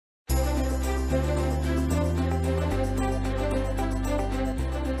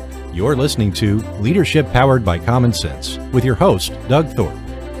You're listening to Leadership Powered by Common Sense with your host, Doug Thorpe.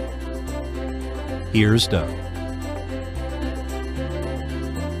 Here's Doug.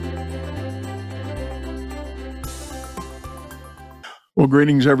 Well,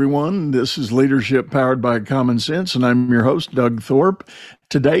 greetings, everyone. This is Leadership Powered by Common Sense, and I'm your host, Doug Thorpe.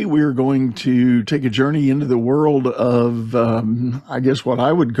 Today, we're going to take a journey into the world of, what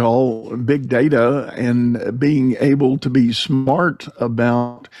I would call big data and being able to be smart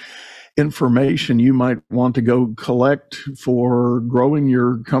about information you might want to go collect for growing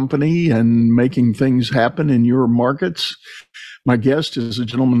your company and making things happen in your markets. My guest is a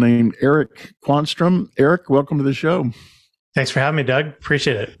gentleman named Eric Quanstrom. Eric, welcome to the show. Thanks for having me, Doug.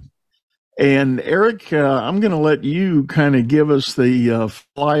 Appreciate it. And Eric, I'm going to let you kind of give us the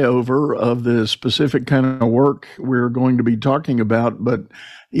flyover of the specific kind of work we're going to be talking about. But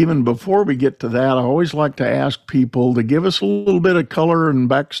even before we get to that, I always like to ask people to give us a little bit of color and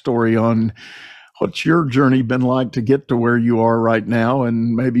backstory on what's your journey been like to get to where you are right now,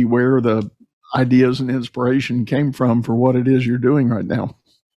 and maybe where the ideas and inspiration came from for what it is you're doing right now.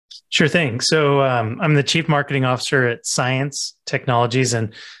 Sure thing. So I'm the Chief Marketing Officer at Science Technologies,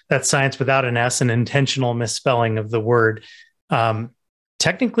 and that's science without an S, an intentional misspelling of the word.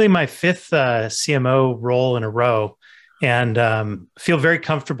 Technically, my fifth CMO role in a row, and feel very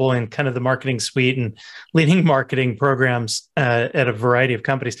comfortable in kind of the marketing suite and leading marketing programs at a variety of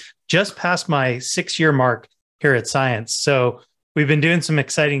companies. Just past my 6-year mark here at Science. So we've been doing some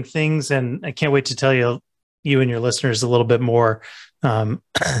exciting things, and I can't wait to tell you and your listeners a little bit more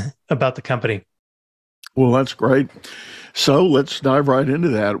about the company. Well, that's great. So let's dive right into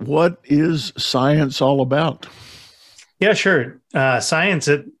that. What is Science all about? Yeah, sure. Science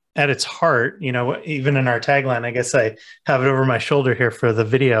at its heart, even in our tagline, I guess I have it over my shoulder here for the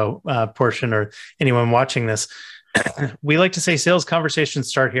video portion or anyone watching this. We like to say sales conversations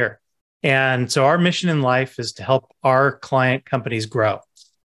start here. And so our mission in life is to help our client companies grow.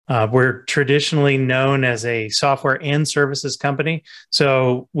 We're traditionally known as a software and services company,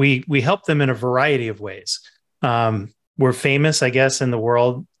 so we help them in a variety of ways. We're famous, I guess, in the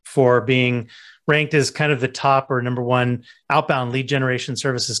world for being ranked as kind of the top or number one outbound lead generation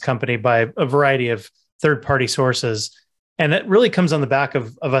services company by a variety of third-party sources, and it really comes on the back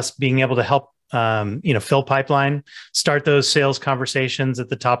of us being able to help fill pipeline, start those sales conversations at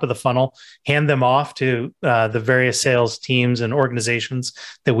the top of the funnel, hand them off to the various sales teams and organizations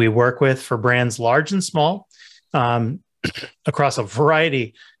that we work with for brands large and small across a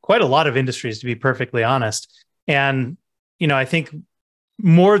variety, quite a lot of industries, to be perfectly honest. And, I think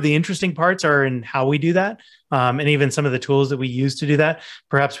more of the interesting parts are in how we do that, and even some of the tools that we use to do that.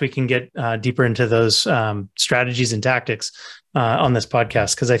 Perhaps we can get deeper into those strategies and tactics on this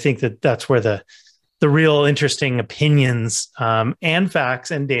podcast, because I think that's where the real interesting opinions and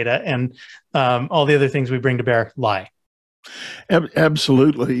facts and data and all the other things we bring to bear lie.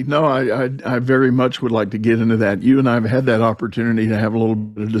 Absolutely. No, I very much would like to get into that. You and I have had that opportunity to have a little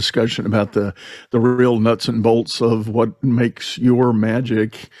bit of discussion about the real nuts and bolts of what makes your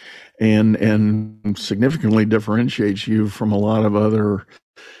magic and significantly differentiates you from a lot of other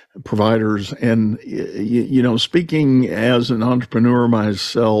providers. And, speaking as an entrepreneur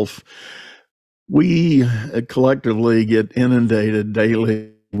myself, we collectively get inundated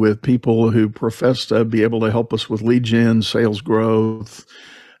daily with people who profess to be able to help us with lead gen, sales growth,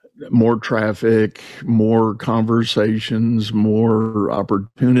 more traffic, more conversations, more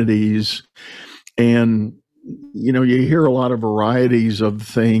opportunities. And, you hear a lot of varieties of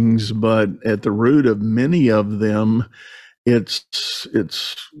things, but at the root of many of them, it's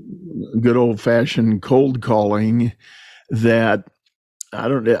good old-fashioned cold calling that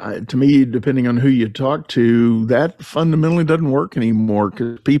to me, depending on who you talk to, that fundamentally doesn't work anymore,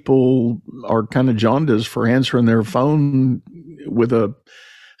 because people are kind of jaundiced for answering their phone with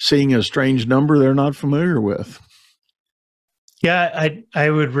seeing a strange number they're not familiar with. Yeah, I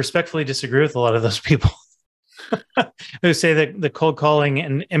would respectfully disagree with a lot of those people who say that the cold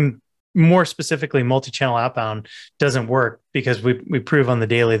calling and more specifically multi-channel outbound doesn't work, because we prove on the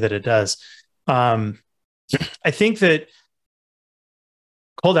daily that it does. I think that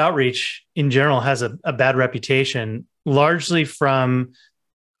cold outreach in general has a bad reputation, largely from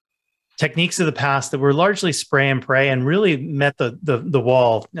techniques of the past that were largely spray and pray and really met the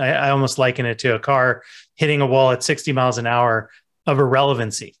wall. I almost liken it to a car hitting a wall at 60 miles an hour of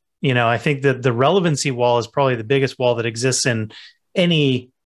irrelevancy. I think that the relevancy wall is probably the biggest wall that exists in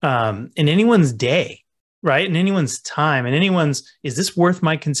anyone's day, right? In anyone's time, and is this worth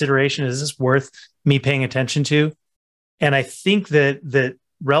my consideration? Is this worth me paying attention to? And I think that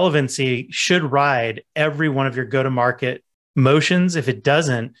relevancy should ride every one of your go-to-market motions. If it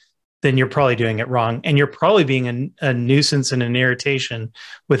doesn't, then you're probably doing it wrong. And you're probably being a nuisance and an irritation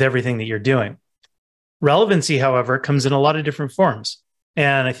with everything that you're doing. Relevancy, however, comes in a lot of different forms.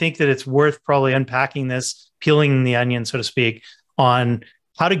 And I think that it's worth probably unpacking this, peeling the onion, so to speak, on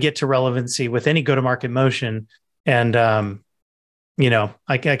how to get to relevancy with any go-to-market motion. And, I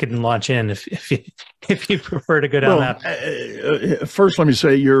can launch in if you prefer to go down that. First, let me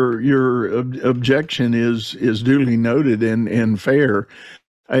say your objection is duly noted and fair.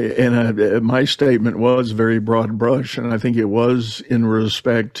 My statement was very broad brush, and I think it was in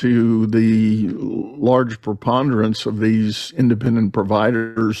respect to the large preponderance of these independent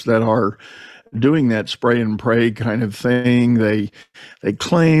providers that are doing that spray and pray kind of thing. They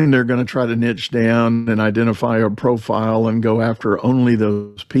claim they're going to try to niche down and identify a profile and go after only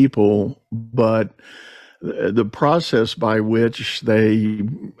those people, but the process by which they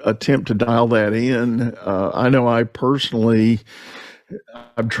attempt to dial that in, I know I've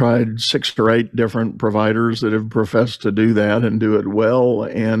tried 6 or 8 different providers that have professed to do that and do it well,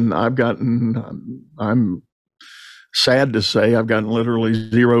 and I'm sad to say I've gotten literally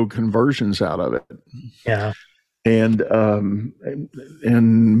 0 conversions out of it. Yeah. And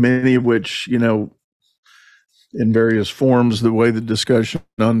many of which, in various forms, the way the discussion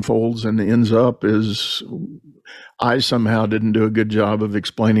unfolds and ends up is I somehow didn't do a good job of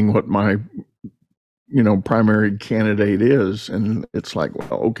explaining what my, primary candidate is. And it's like,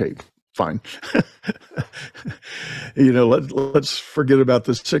 well, okay, fine. Let's forget about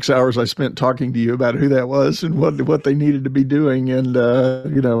the 6 hours I spent talking to you about who that was and what they needed to be doing. And,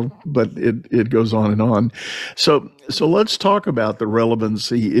 but it goes on and on. So let's talk about the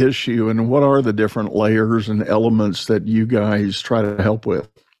relevancy issue and what are the different layers and elements that you guys try to help with?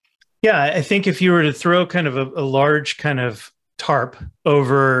 Yeah, I think if you were to throw kind of a large kind of tarp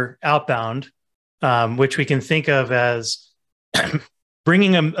over outbound, which we can think of as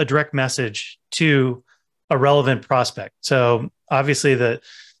bringing a direct message to a relevant prospect. So obviously the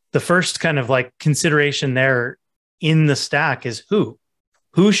first kind of like consideration there in the stack is who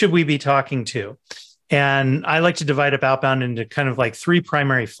should we be talking to? And I like to divide up outbound into kind of like 3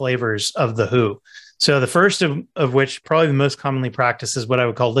 primary flavors of the who. So the first of which, probably the most commonly practiced, is what I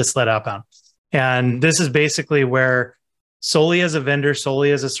would call list-led outbound. And this is basically where solely as a vendor,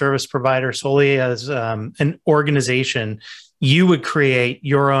 solely as a service provider, solely as an organization, you would create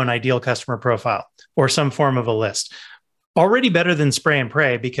your own ideal customer profile or some form of a list. Already better than spray and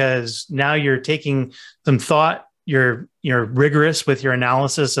pray, because now you're taking some thought, you're rigorous with your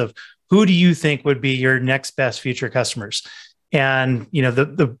analysis of who do you think would be your next best future customers. And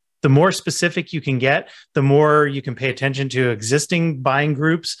the more specific you can get, the more you can pay attention to existing buying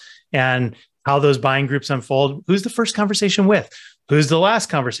groups and how those buying groups unfold. Who's the first conversation with? Who's the last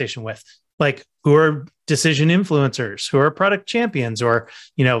conversation with? Like, who are decision influencers? Who are product champions? Or,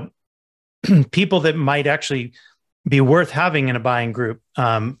 people that might actually be worth having in a buying group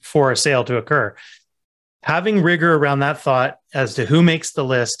for a sale to occur. Having rigor around that thought as to who makes the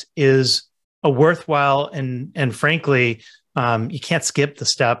list is a worthwhile and frankly, you can't skip the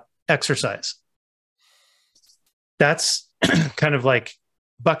step exercise. That's kind of like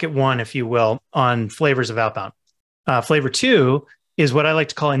bucket 1, if you will, on flavors of outbound. Flavor 2 is what I like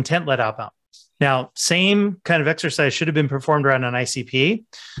to call intent-led outbound. Now, same kind of exercise should have been performed around an ICP,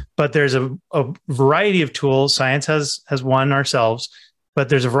 but there's a variety of tools. Science has one ourselves, but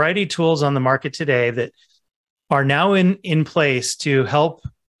there's a variety of tools on the market today that are now in place to help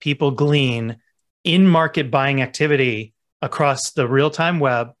people glean in-market buying activity across the real-time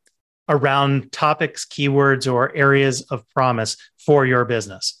web around topics, keywords, or areas of promise for your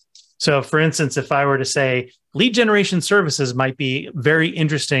business. So for instance, if I were to say lead generation services might be a very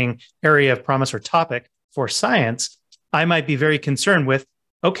interesting area of promise or topic for science, I might be very concerned with,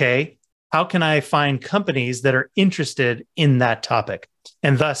 okay, how can I find companies that are interested in that topic?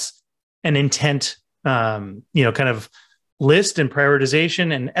 And thus an intent, kind of list and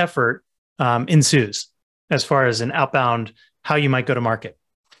prioritization and effort ensues as far as an outbound, how you might go to market.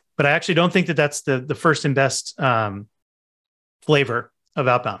 But I actually don't think that that's the first and best flavor of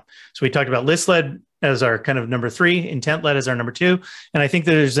outbound. So we talked about list-led as our kind of number 3, intent-led as our number 2. And I think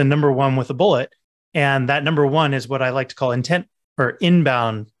that there's a number 1 with a bullet. And that number 1 is what I like to call intent or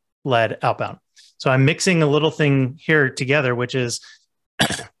inbound-led outbound. So I'm mixing a little thing here together, which is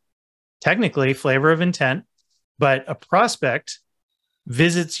technically flavor of intent, but a prospect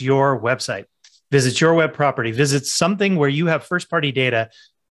visits your website, visits your web property, visits something where you have first-party data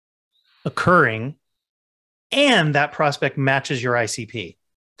occurring, and that prospect matches your ICP.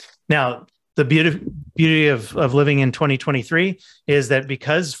 Now, the beauty of living in 2023 is that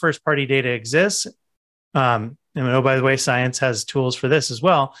because first-party data exists, and oh, by the way, science has tools for this as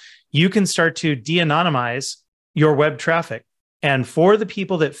well, you can start to de-anonymize your web traffic. And for the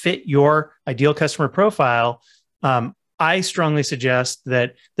people that fit your ideal customer profile, I strongly suggest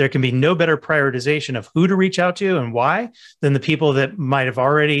that there can be no better prioritization of who to reach out to and why than the people that might have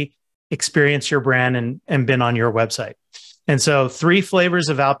already experienced your brand and been on your website. And so 3 flavors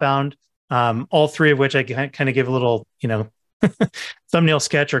of outbound, all 3 of which I kind of give a little, thumbnail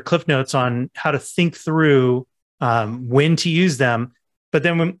sketch or cliff notes on how to think through when to use them. But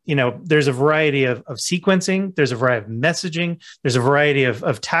then when, there's a variety of sequencing, there's a variety of messaging, there's a variety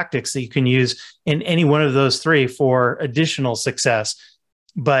of tactics that you can use in any one of those 3 for additional success.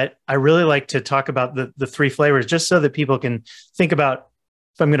 But I really like to talk about the 3 flavors just so that people can think about,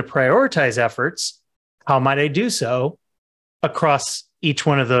 if I'm going to prioritize efforts, how might I do so across each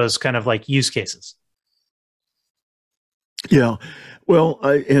one of those kind of like use cases? Yeah. Well,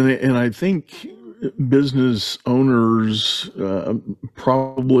 I think business owners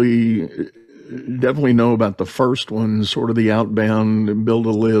probably definitely know about the first one, sort of the outbound, build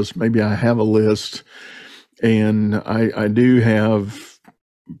a list. Maybe I have a list, and I do have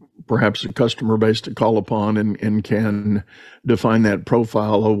perhaps a customer base to call upon and can define that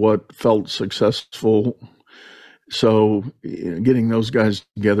profile of what felt successful. So getting those guys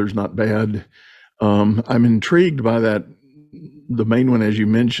together is not bad. I'm intrigued by that. The main one, as you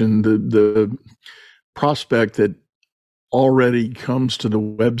mentioned, the prospect that already comes to the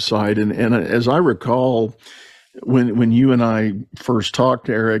website. And as I recall, when you and I first talked,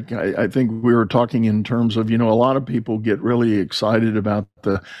 Eric, I think we were talking in terms of, a lot of people get really excited about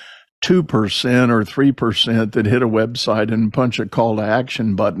the 2% or 3% that hit a website and punch a call to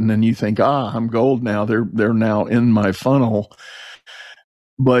action button. And you think, I'm gold now. They're now in my funnel.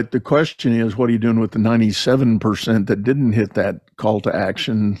 But the question is, what are you doing with the 97% that didn't hit that call to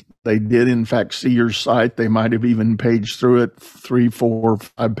action? They did, in fact, see your site. They might have even paged through it 3, 4,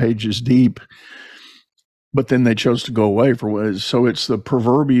 5 pages deep, but then they chose to go away for what is. So it's the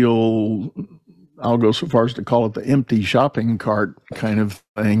proverbial, I'll go so far as to call it the empty shopping cart kind of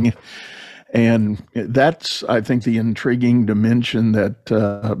thing. And that's, I think, the intriguing dimension that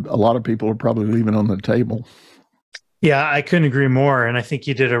a lot of people are probably leaving on the table. Yeah, I couldn't agree more. And I think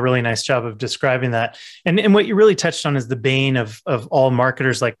you did a really nice job of describing that. And what you really touched on is the bane of all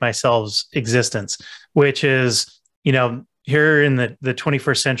marketers like myself's existence, which is, here in the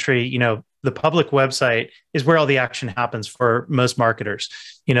 21st century, the public website is where all the action happens for most marketers.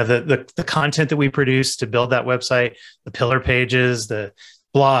 The content that we produce to build that website, the pillar pages, the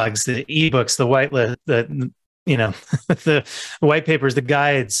blogs, the ebooks, the whitelist, the white papers, the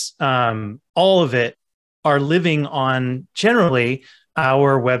guides, all of it are living on generally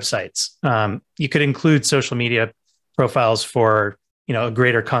our websites. You could include social media profiles for, a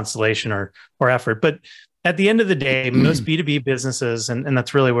greater constellation or effort. But at the end of the day, most B2B businesses, and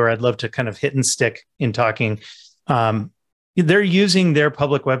that's really where I'd love to kind of hit and stick in talking, they're using their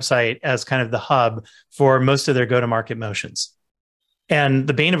public website as kind of the hub for most of their go-to-market motions. And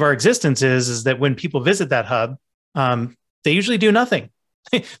the bane of our existence is that when people visit that hub, they usually do nothing.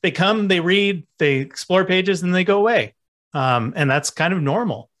 They come, they read, they explore pages, and they go away. And that's kind of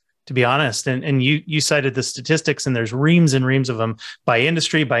normal, to be honest. And you cited the statistics, and there's reams and reams of them by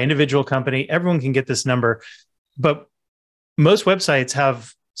industry, by individual company. Everyone can get this number. But most websites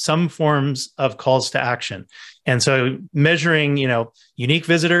have some forms of calls to action. And so measuring, unique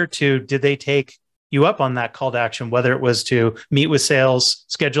visitor to did they take you up on that call to action, whether it was to meet with sales,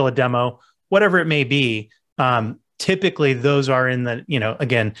 schedule a demo, whatever it may be, typically those are in the,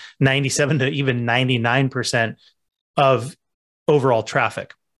 again, 97 to even 99% of overall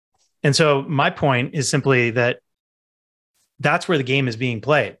traffic. And so my point is simply that that's where the game is being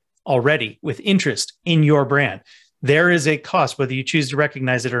played already with interest in your brand. There is a cost, whether you choose to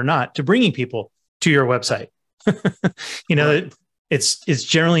recognize it or not, to bringing people to your website. Right. It's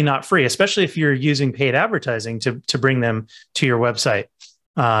generally not free, especially if you're using paid advertising to bring them to your website.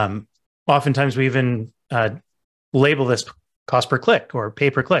 Oftentimes we even label this cost per click or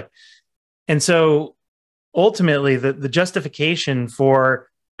pay per click. And so ultimately the justification for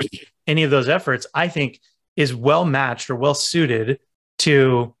any of those efforts, I think, is well matched or well suited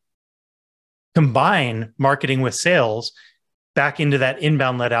to combine marketing with sales back into that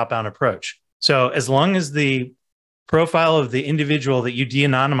inbound led outbound approach. So as long as the profile of the individual that you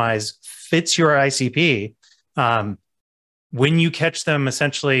de-anonymize fits your ICP, when you catch them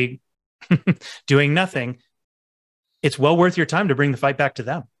essentially doing nothing, it's well worth your time to bring the fight back to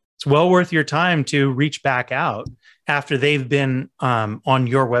them. It's well worth your time to reach back out after they've been on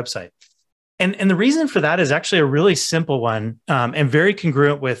your website. And the reason for that is actually a really simple one and very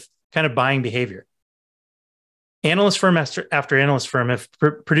congruent with kind of buying behavior. analyst firm after analyst firm have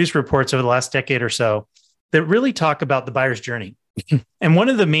produced reports over the last decade or so that really talk about the buyer's journey. And one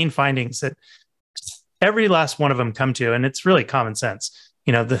of the main findings that every last one of them come to, and it's really common sense,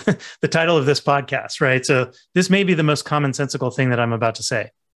 the title of this podcast, right? So this may be the most commonsensical thing that I'm about to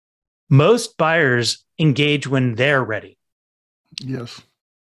say. Most buyers engage when they're ready. Yes.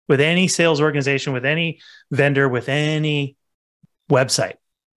 With any sales organization, with any vendor, with any website.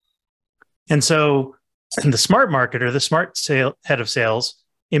 And so the smart marketer, the smart head of sales,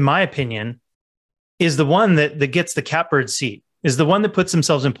 in my opinion, is the one that gets the catbird seat, is the one that puts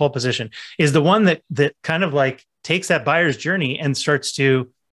themselves in pole position, is the one that kind of like takes that buyer's journey and starts to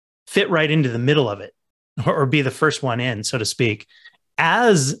fit right into the middle of it, or be the first one in, so to speak,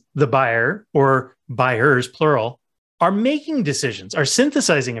 as the buyer, or buyers, plural, are making decisions, are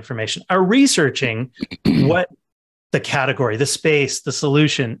synthesizing information, are researching what the category, the space, the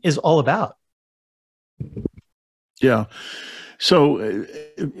solution is all about. Yeah. So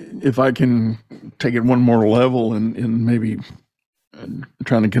if I can take it one more level and maybe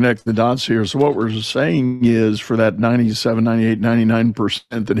trying to connect the dots here. So what we're saying is, for that 97, 98,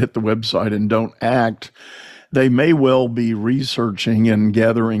 99% that hit the website and don't act, they may well be researching and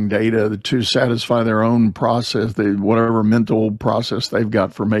gathering data to satisfy their own process, whatever mental process they've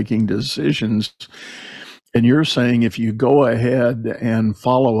got for making decisions. And you're saying if you go ahead and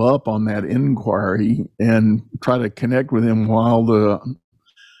follow up on that inquiry and try to connect with them while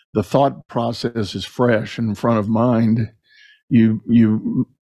the thought process is fresh in front of mind, you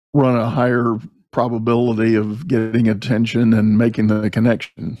run a higher probability of getting attention and making the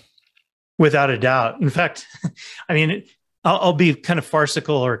connection. Without a doubt. In fact, I mean, I'll be kind of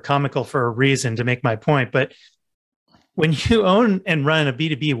farcical or comical for a reason to make my point, but when you own and run a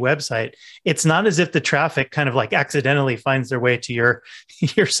B2B website, it's not as if the traffic kind of like accidentally finds their way to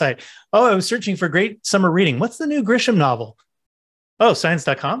your site. Oh, I was searching for great summer reading. What's the new Grisham novel? Oh,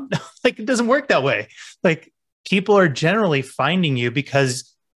 science.com? Like, it doesn't work that way. Like, people are generally finding you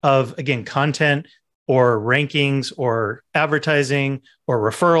because of, again, content or rankings or advertising or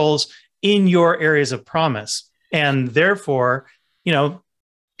referrals in your areas of promise. And therefore,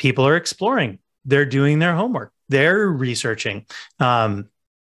 people are exploring. They're doing their homework. They're researching. Some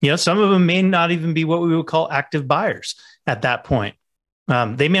of them may not even be what we would call active buyers at that point.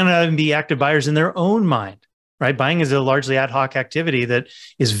 They may not even be active buyers in their own mind, right? Buying is a largely ad hoc activity that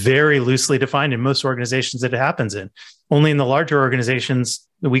is very loosely defined in most organizations that it happens in. Only in the larger organizations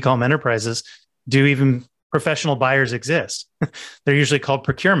that we call them enterprises do even professional buyers exist. They're usually called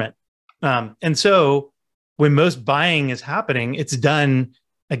procurement. And so when most buying is happening, it's done,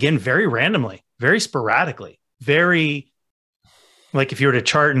 again, very randomly, very sporadically, very, like if you were to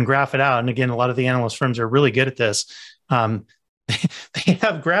chart and graph it out, and again, a lot of the analyst firms are really good at this. They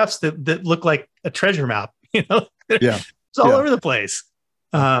have graphs that look like a treasure map, Yeah. It's all over the place,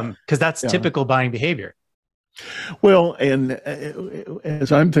 because that's typical buying behavior. Well, and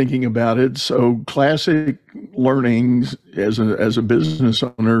as I'm thinking about it, so classic learnings as a business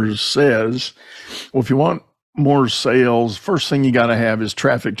owner says, well, if you want more sales, first thing you got to have is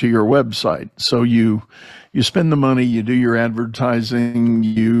traffic to your website. So you spend the money, you do your advertising,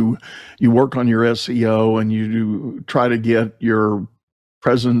 you work on your SEO, and you try to get your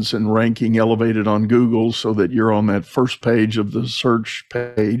presence and ranking elevated on Google so that you're on that first page of the search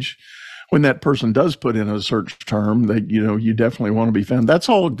page. When that person does put in a search term, that you definitely want to be found. That's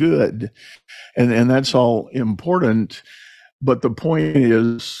all good, and that's all important. But the point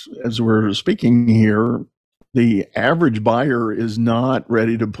is, as we're speaking here, the average buyer is not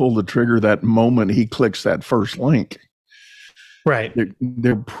ready to pull the trigger that moment he clicks that first link. Right.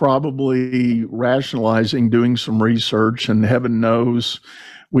 They're probably rationalizing, doing some research, and heaven knows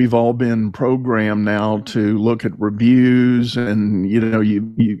we've all been programmed now to look at reviews, and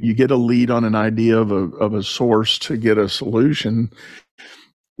you get a lead on an idea of a source to get a solution.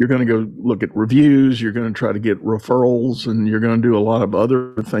 You're going to go look at reviews, you're going to try to get referrals, and you're going to do a lot of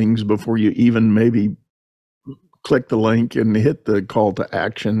other things before you even maybe click the link and hit the call to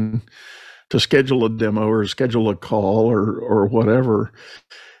action to schedule a demo or schedule a call or whatever.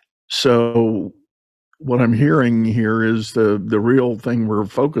 So what I'm hearing here is the real thing we're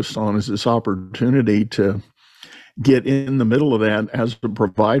focused on is this opportunity to get in the middle of that as a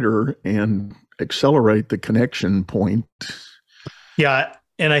provider and accelerate the connection point. Yeah.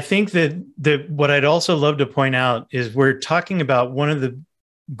 And I think that what I'd also love to point out is we're talking about one of the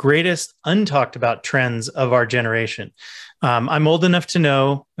greatest untalked about trends of our generation. I'm old enough to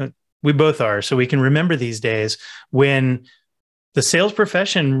know, we both are, so we can remember these days when the sales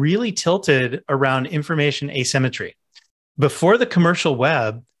profession really tilted around information asymmetry. Before the commercial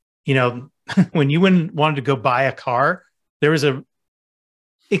web, when you wanted to go buy a car, there was a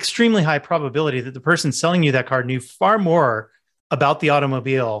extremely high probability that the person selling you that car knew far more about the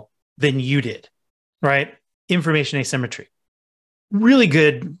automobile than you did, right? Information asymmetry. Really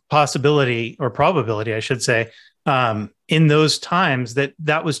good possibility, or probability, I should say, in those times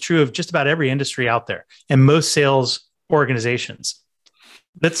that was true of just about every industry out there and most sales organizations.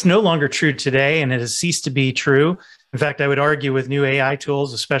 That's no longer true today, and it has ceased to be true. In fact, I would argue with new AI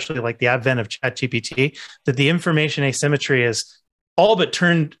tools, especially like the advent of ChatGPT, that the information asymmetry is all but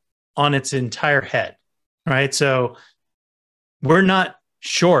turned on its entire head, right? So we're not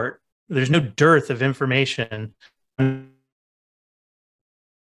short. There's no dearth of information. In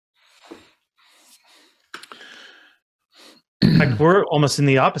fact, we're almost in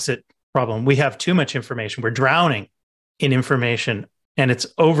the opposite problem. We have too much information. We're drowning in information, and it's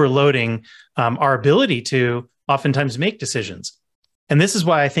overloading our ability to oftentimes make decisions. And this is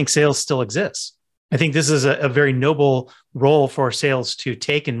why I think sales still exists. I think this is a very noble role for sales to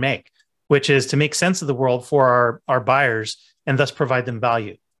take and make, which is to make sense of the world for our buyers and thus provide them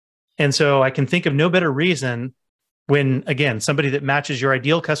value. And so I can think of no better reason when, again, somebody that matches your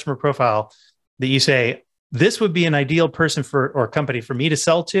ideal customer profile, that you say, this would be an ideal person or company for me to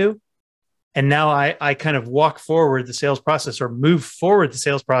sell to. And now I kind of walk forward the sales process, or move forward the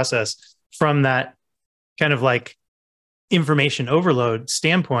sales process from that kind of like information overload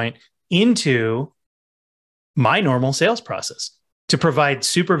standpoint into my normal sales process to provide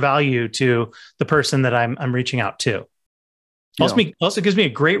super value to the person that I'm reaching out to. Yeah. Also gives me a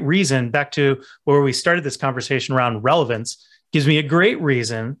great reason, back to where we started this conversation around relevance, gives me a great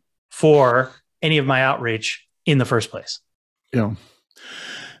reason for any of my outreach in the first place. Yeah.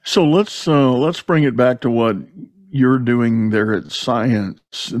 So let's bring it back to what you're doing there at Science.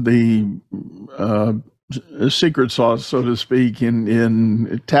 The secret sauce, so to speak,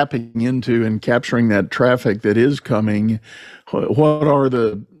 in tapping into and capturing that traffic that is coming. What are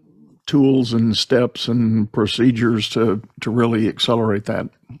the tools and steps and procedures to really accelerate that?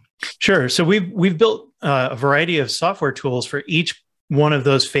 Sure. So we've built a variety of software tools for each one of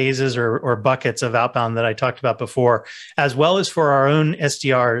those phases or buckets of outbound that I talked about before, as well as for our own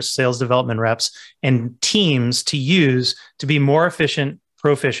SDRs, sales development reps, and teams to use to be more efficient,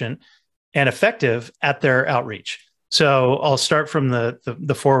 proficient, and effective at their outreach. So I'll start from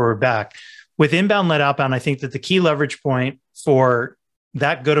the forward back. With inbound-led outbound, I think that the key leverage point for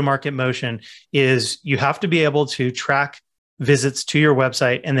that go-to-market motion is you have to be able to track visits to your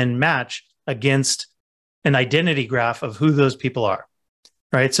website and then match against an identity graph of who those people are.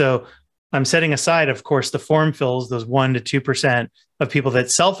 Right. So I'm setting aside, of course, the form fills, those 1% to 2% of people that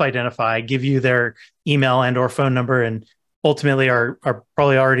self-identify, give you their email and or phone number, and ultimately are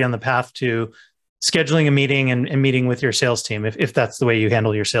probably already on the path to scheduling a meeting and meeting with your sales team, if that's the way you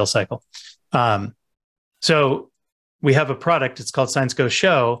handle your sales cycle. So we have a product, it's called Science Go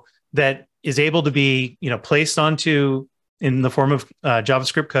Show, that is able to be, placed onto, in the form of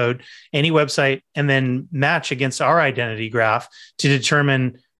JavaScript code, any website, and then match against our identity graph to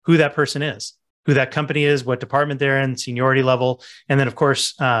determine who that person is, who that company is, what department they're in, seniority level. And then, of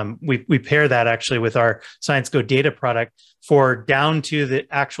course, we pair that actually with our Science Go data product for down to the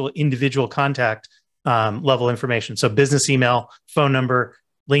actual individual contact level information. So business email, phone number,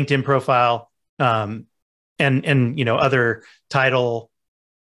 LinkedIn profile, and other title,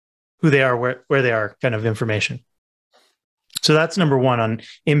 who they are, where they are, kind of information. So that's number one on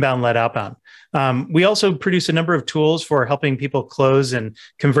inbound-led outbound. We also produce a number of tools for helping people close and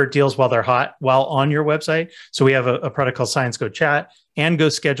convert deals while they're hot, while on your website. So we have a product called Science Go Chat and Go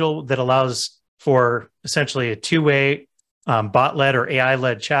Schedule that allows for essentially a two-way bot-led or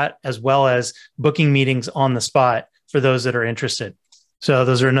AI-led chat, as well as booking meetings on the spot for those that are interested. So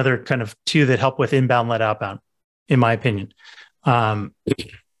those are another kind of two that help with inbound-led outbound, in my opinion.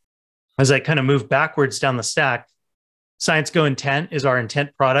 As I kind of move backwards down the stack, Science Go Intent is our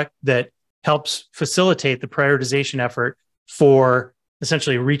intent product that helps facilitate the prioritization effort for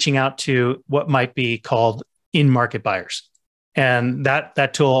essentially reaching out to what might be called in-market buyers. And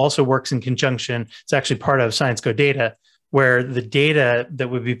that tool also works in conjunction. It's actually part of Science Go Data, where the data that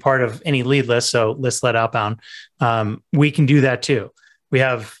would be part of any lead list, so list-led outbound, we can do that too. We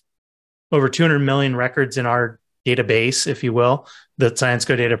have over 200 million records in our database, if you will, the Science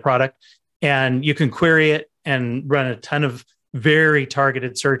Go Data product. And you can query it and run a ton of very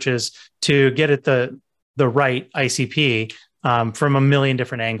targeted searches to get at the right ICP from a million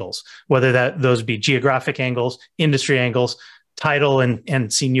different angles, whether those be geographic angles, industry angles, title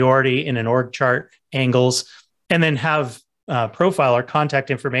and seniority in an org chart angles, and then have profile or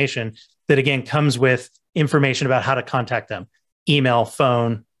contact information that, again, comes with information about how to contact them: email,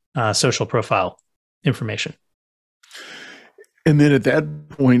 phone, social profile information. And then at that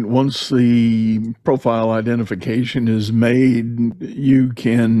point, once the profile identification is made, you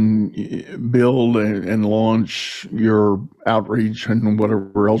can build and launch your outreach and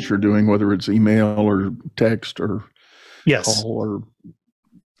whatever else you're doing, whether it's email or text or Yes. call or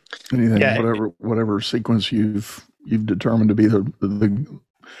anything, whatever sequence you've determined to be the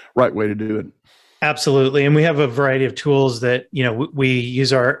right way to do it. Absolutely. And we have a variety of tools that, we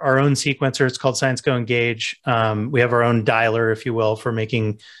use our own sequencer. It's called Science Go Engage. We have our own dialer, if you will, for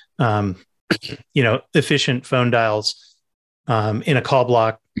making, efficient phone dials in a call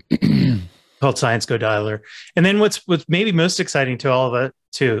block called Science Go Dialer. And then what's maybe most exciting to all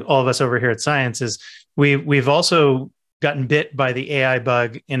of us over here at Science is we've also gotten bit by the AI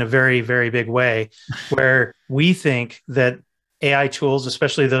bug in a very, very big way, where we think that AI tools,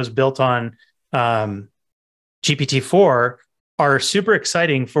 especially those built on GPT-4, are super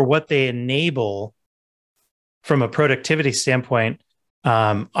exciting for what they enable from a productivity standpoint,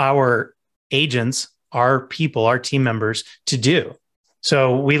 our agents, our people, our team members to do.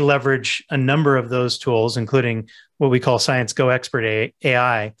 So we leverage a number of those tools, including what we call Science Go Expert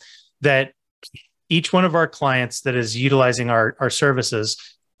AI, that each one of our clients that is utilizing our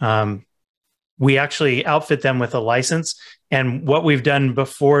services, we actually outfit them with a license. And what we've done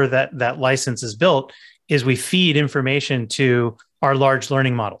before that license is built is we feed information to our large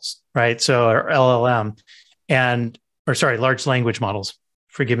learning models, right? So our LLM large language models.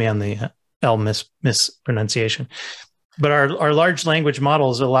 Forgive me on the L mispronunciation. But our large language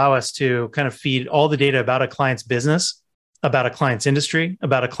models allow us to kind of feed all the data about a client's business, about a client's industry,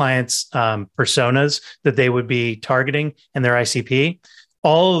 about a client's personas that they would be targeting and their ICP,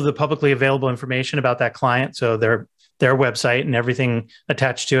 all of the publicly available information about that client. So their website and everything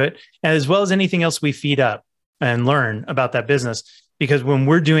attached to it, as well as anything else we feed up and learn about that business. Because when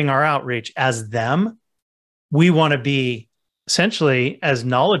we're doing our outreach as them, we want to be essentially as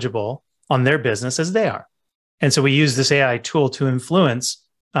knowledgeable on their business as they are. And so we use this AI tool to influence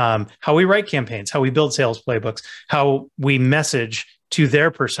how we write campaigns, how we build sales playbooks, how we message to their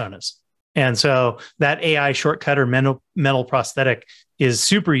personas. And so that AI shortcut or mental prosthetic is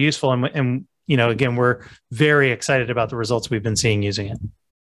super useful. And again, we're very excited about the results we've been seeing using it.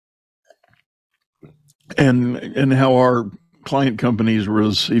 And how are client companies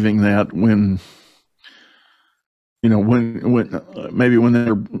receiving that when they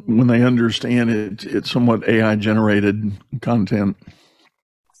understand it's somewhat AI generated content,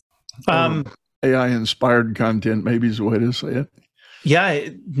 AI inspired content, maybe is the way to say it. Yeah,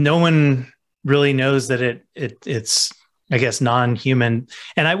 no one really knows that it's I guess non-human,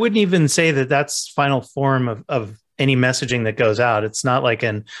 and I wouldn't even say that that's final form of any messaging that goes out. It's not like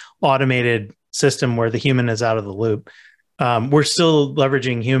an automated system where the human is out of the loop. We're still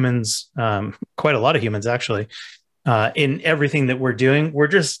leveraging humans, quite a lot of humans actually, in everything that we're doing. We're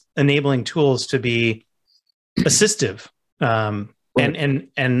just enabling tools to be assistive, right,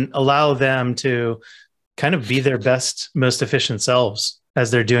 and allow them to kind of be their best, most efficient selves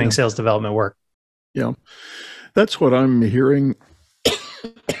as they're doing sales development work. Yeah, that's what I'm hearing.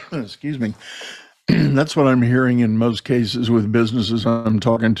 Excuse me. That's what I'm hearing in most cases with businesses I'm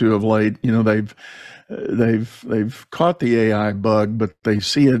talking to of late. They've caught the AI bug, but they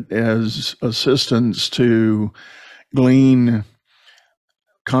see it as assistance to glean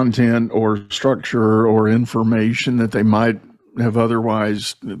content or structure or information that they might have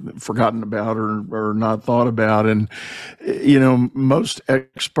otherwise forgotten about or not thought about. And, most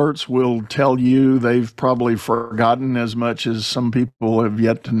experts will tell you they've probably forgotten as much as some people have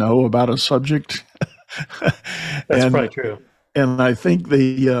yet to know about a subject. That's probably true. And I think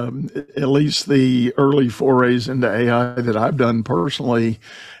at least the early forays into AI that I've done personally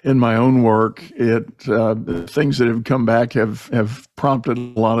in my own work, the things that have come back have prompted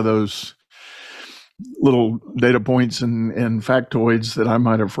a lot of those little data points and factoids that I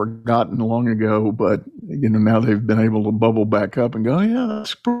might have forgotten long ago, but now they've been able to bubble back up and go, oh, yeah,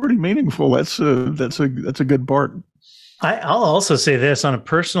 that's pretty meaningful. That's a good part. I'll also say this on a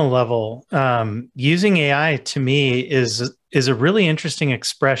personal level. Using AI to me is a really interesting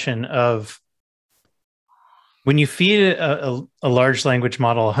expression of when you feed a large language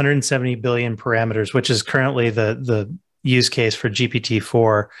model 170 billion parameters, which is currently the use case for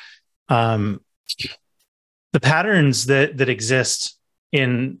GPT-4. The patterns that exist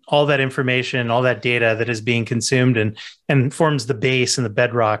in all that information, all that data that is being consumed and forms the base and the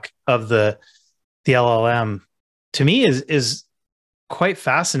bedrock of the LLM, to me is quite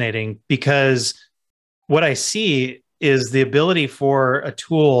fascinating, because what I see is the ability for a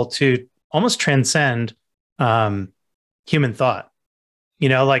tool to almost transcend human thought.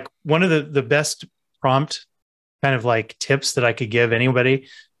 Like one of the best prompt kind of like tips that I could give anybody,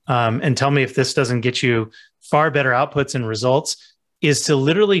 and tell me if this doesn't get you far better outputs and results, is to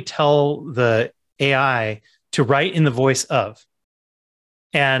literally tell the AI to write in the voice of.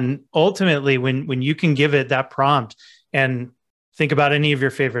 And ultimately, when you can give it that prompt and think about any of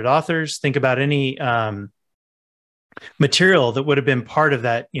your favorite authors, think about any material that would have been part of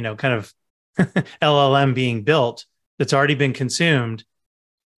that, kind of LLM being built that's already been consumed,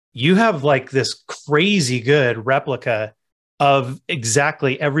 you have like this crazy good replica of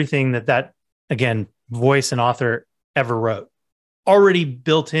exactly everything that again, voice and author ever wrote, already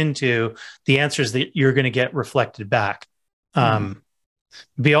built into the answers that you're going to get reflected back.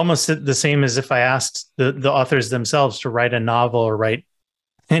 Be almost the same as if I asked the authors themselves to write a novel or write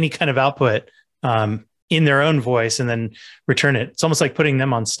any kind of output in their own voice and then return it. It's almost like putting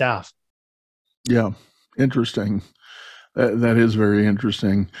them on staff. Yeah, interesting. That is very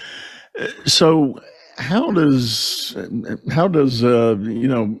interesting. So, how does a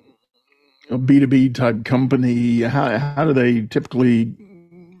B2B type company, how do they typically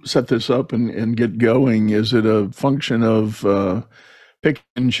set this up and get going? Is it a function of pick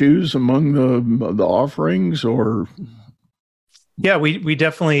and choose among the offerings, or? Yeah, we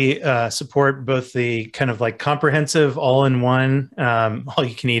definitely support both the kind of like comprehensive all-in-one, all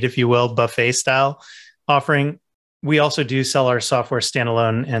you can eat, if you will, buffet style offering. We also do sell our software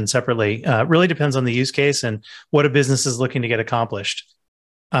standalone and separately. Really depends on the use case and what a business is looking to get accomplished.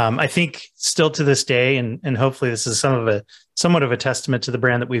 I think still to this day, and hopefully this is somewhat of a testament to the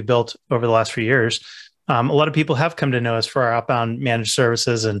brand that we've built over the last few years. A lot of people have come to know us for our outbound managed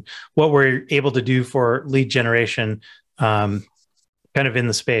services and what we're able to do for lead generation, kind of in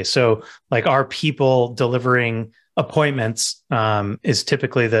the space. So like our people delivering appointments is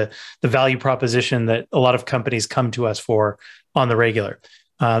typically the value proposition that a lot of companies come to us for on the regular.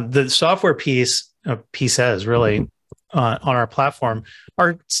 The software pieces really on our platform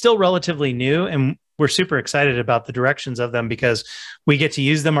are still relatively new, and we're super excited about the directions of them because we get to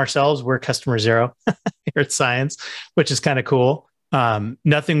use them ourselves. We're customer zero here at Science, which is kind of cool.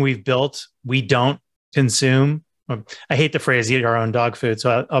 Nothing we've built, we don't consume. I hate the phrase "eat our own dog food,"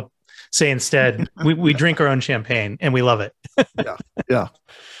 so I'll say instead, we drink our own champagne and we love it. Yeah.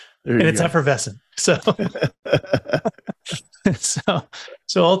 And it's effervescent. So,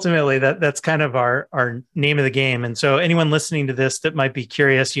 so ultimately, that's kind of our name of the game. And so, anyone listening to this that might be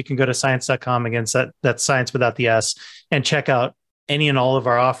curious, you can go to science.com, again, that's science without the S, and check out any and all of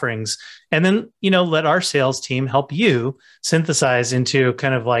our offerings. And then, let our sales team help you synthesize into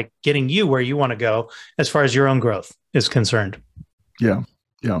kind of like getting you where you want to go as far as your own growth is concerned. Yeah.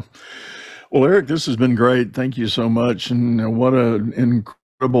 Yeah. Well, Eric, this has been great. Thank you so much. And what an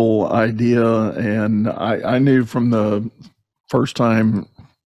incredible idea. And I knew from the first time,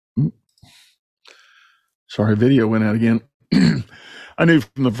 sorry, video went out again. I knew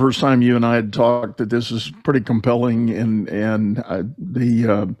from the first time you and I had talked that this is pretty compelling, and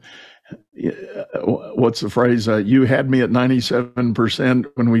what's the phrase? You had me at 97%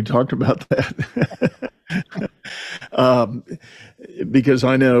 when we talked about that. Because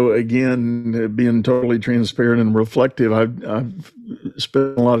I know, again, being totally transparent and reflective, I've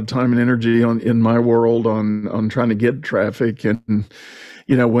spent a lot of time and energy in my world on trying to get traffic, and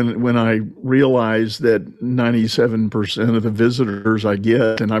when I realize that 97% of the visitors I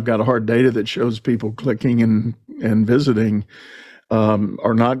get, and I've got a hard data that shows people clicking and visiting,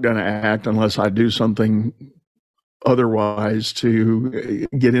 are not going to act unless I do something otherwise to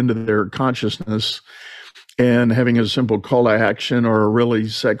get into their consciousness. And having a simple call to action or a really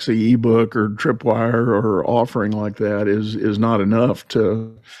sexy ebook or tripwire or offering like that is not enough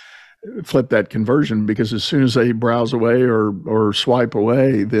to flip that conversion, because as soon as they browse away or swipe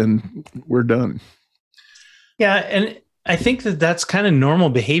away, then we're done. Yeah. And I think that's kind of normal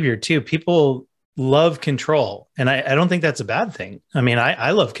behavior too. People love control. And I don't think that's a bad thing. I mean,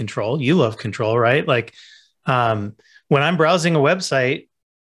 I love control. You love control, right? Like when I'm browsing a website,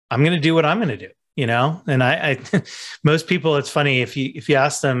 I'm going to do what I'm going to do, and I most people, it's funny, if you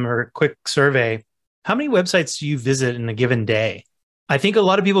ask them, or a quick survey, how many websites do you visit in a given day? I think a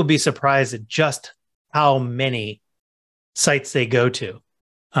lot of people would be surprised at just how many sites they go to,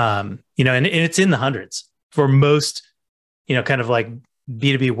 and it's in the hundreds for most, kind of like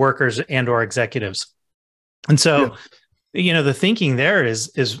B2B workers and or executives. And so, the thinking there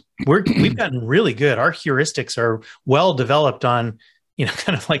is we've gotten really good. Our heuristics are well developed on,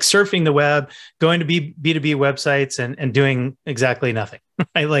 kind of like surfing the web, going to B2B websites and doing exactly nothing,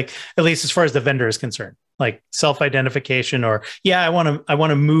 right? Like, at least as far as the vendor is concerned, like self-identification, or I want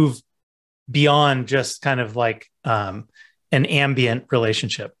to move beyond just kind of like, an ambient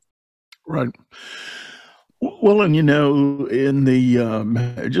relationship. Right. Well, and in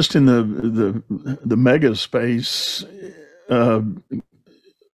the just in the mega space,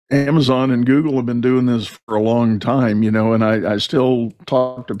 Amazon and Google have been doing this for a long time, and I still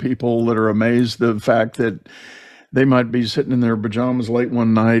talk to people that are amazed the fact that they might be sitting in their pajamas late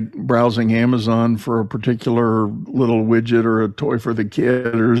one night browsing Amazon for a particular little widget or a toy for the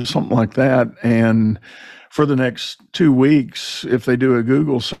kid or something like that. And for the next 2 weeks, if they do a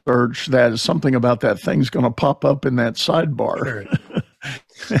Google search, that is something about that thing's going to pop up in that sidebar.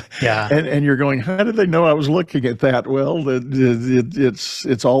 Sure. Yeah. And you're going, how did they know I was looking at that? Well,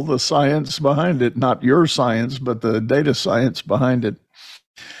 it's all the science behind it, not your science, but the data science behind it.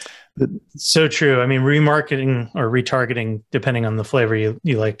 So true. I mean, remarketing or retargeting, depending on the flavor you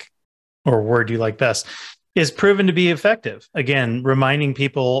like or word you like best, is proven to be effective. Again, reminding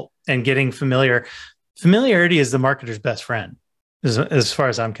people and getting familiar. Familiarity is the marketer's best friend, as far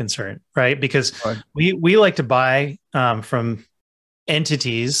as I'm concerned, right? Because we like to buy from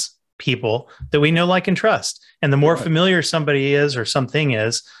entities, people that we know, like, and trust. And the more familiar somebody is or something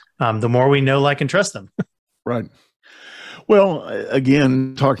is, the more we know, like, and trust them. Right. Well,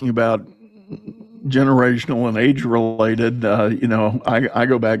 again, talking about generational and age related, I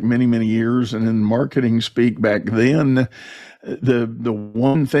go back many, many years, and in marketing speak back then, the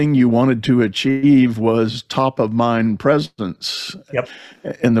one thing you wanted to achieve was top of mind presence. Yep.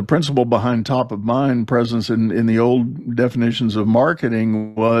 And the principle behind top of mind presence in the old definitions of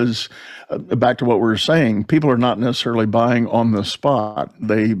marketing was back to what we were saying. People are not necessarily buying on the spot.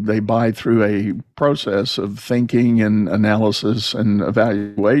 They buy through a process of thinking and analysis and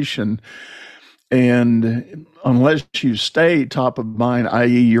evaluation. And unless you stay top of mind,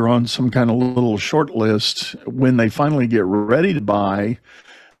 i.e., you're on some kind of little short list, when they finally get ready to buy,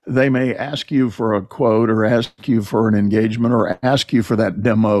 they may ask you for a quote or ask you for an engagement or ask you for that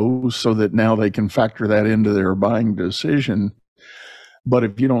demo so that now they can factor that into their buying decision. But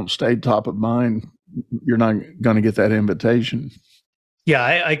if you don't stay top of mind, you're not going to get that invitation.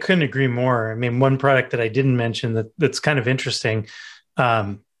 Yeah, I couldn't agree more. I mean, one product that I didn't mention that's kind of interesting,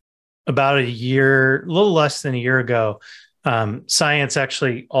 about a little less than a year ago, Science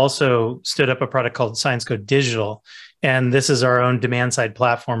actually also stood up a product called Science Go Digital. And this is our own demand side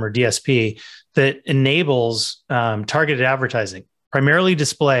platform, or DSP, that enables targeted advertising, primarily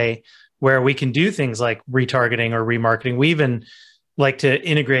display, where we can do things like retargeting or remarketing. We even like to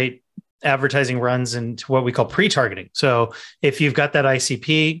integrate advertising runs into what we call pre-targeting. So if you've got that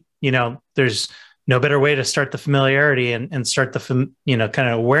ICP, there's no better way to start the familiarity and start the kind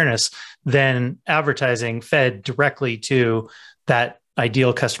of awareness than advertising fed directly to that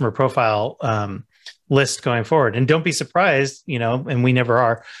ideal customer profile list going forward. And don't be surprised, and we never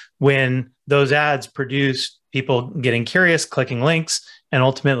are, when those ads produce people getting curious, clicking links, and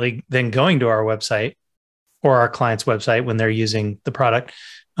ultimately then going to our website or our client's website when they're using the product.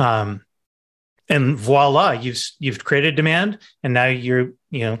 And voila, you've created demand, and now you're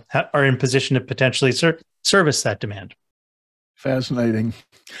are in position to potentially service that demand. Fascinating.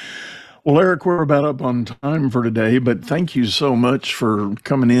 Well, Eric, we're about up on time for today, but thank you so much for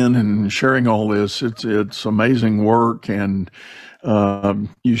coming in and sharing all this. It's amazing work, and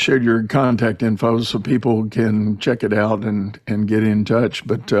you shared your contact info so people can check it out and get in touch.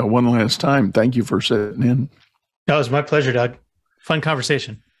 But one last time, thank you for sitting in. That was my pleasure, Doug. Fun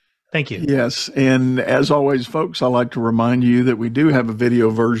conversation. Thank you. Yes. And as always, folks, I like to remind you that we do have a video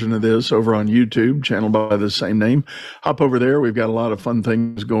version of this over on YouTube, channel by the same name. Hop over there. We've got a lot of fun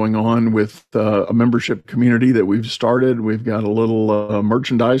things going on with a membership community that we've started. We've got a little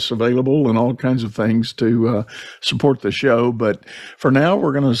merchandise available and all kinds of things to support the show. But for now,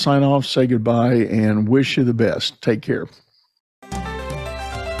 we're going to sign off, say goodbye, and wish you the best. Take care.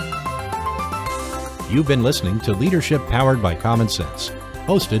 You've been listening to Leadership Powered by Common Sense,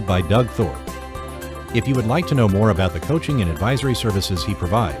 hosted by Doug Thorpe. If you would like to know more about the coaching and advisory services he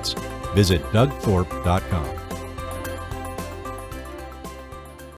provides, visit dougthorpe.com.